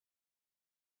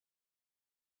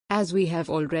as we have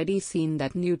already seen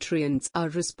that nutrients are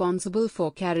responsible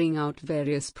for carrying out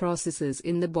various processes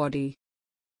in the body.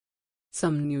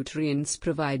 Some nutrients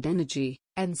provide energy,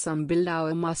 and some build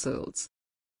our muscles.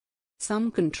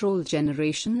 Some control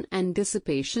generation and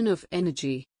dissipation of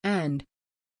energy, and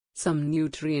some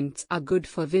nutrients are good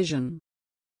for vision.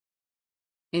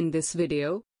 In this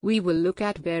video, we will look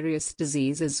at various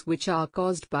diseases which are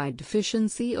caused by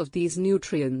deficiency of these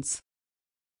nutrients.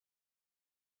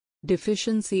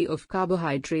 Deficiency of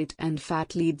carbohydrate and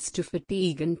fat leads to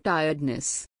fatigue and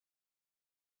tiredness.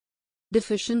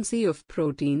 Deficiency of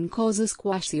protein causes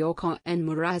Kwashiorkor and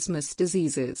Marasmus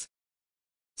diseases.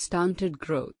 Stunted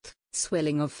growth,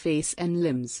 swelling of face and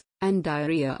limbs, and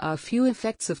diarrhea are few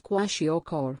effects of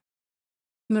Kwashiorkor.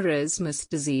 Marasmus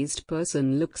diseased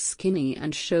person looks skinny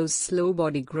and shows slow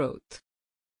body growth.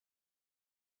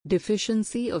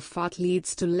 Deficiency of fat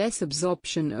leads to less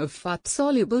absorption of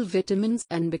fat-soluble vitamins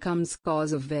and becomes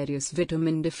cause of various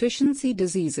vitamin deficiency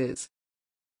diseases.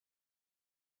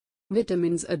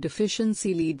 Vitamins A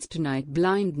deficiency leads to night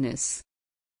blindness.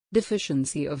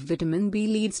 Deficiency of vitamin B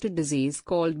leads to disease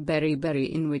called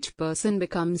Beriberi, in which person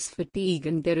becomes fatigued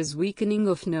and there is weakening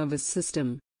of nervous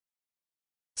system.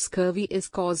 Scurvy is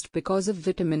caused because of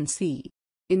vitamin C.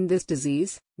 In this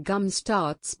disease, gum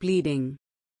starts bleeding.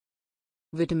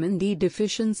 Vitamin D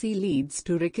deficiency leads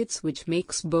to rickets, which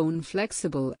makes bone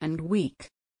flexible and weak.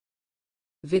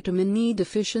 Vitamin E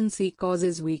deficiency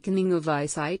causes weakening of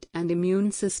eyesight and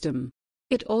immune system.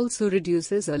 It also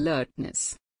reduces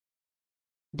alertness.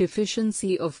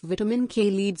 Deficiency of vitamin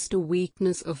K leads to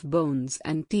weakness of bones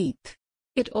and teeth.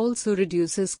 It also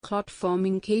reduces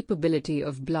clot-forming capability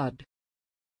of blood.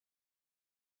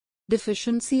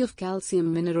 Deficiency of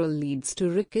calcium mineral leads to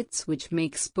rickets, which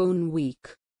makes bone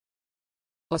weak.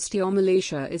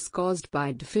 Osteomalacia is caused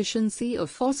by deficiency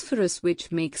of phosphorus,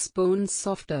 which makes bones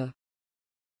softer.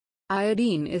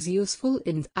 Iodine is useful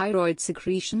in thyroid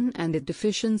secretion, and its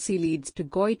deficiency leads to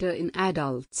goiter in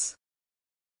adults.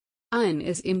 Iron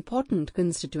is important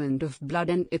constituent of blood,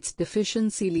 and its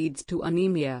deficiency leads to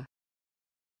anemia.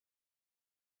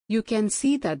 You can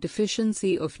see that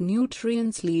deficiency of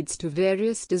nutrients leads to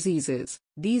various diseases.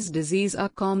 These diseases are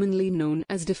commonly known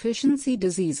as deficiency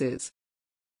diseases.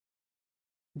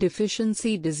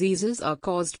 Deficiency diseases are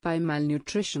caused by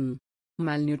malnutrition.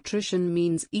 Malnutrition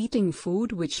means eating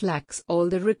food which lacks all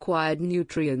the required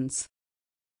nutrients.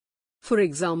 For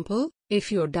example,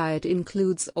 if your diet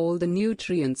includes all the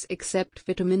nutrients except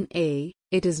vitamin A,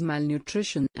 it is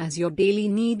malnutrition, as your daily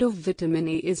need of vitamin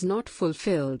A is not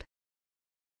fulfilled.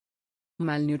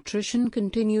 Malnutrition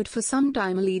continued for some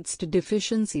time leads to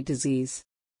deficiency disease.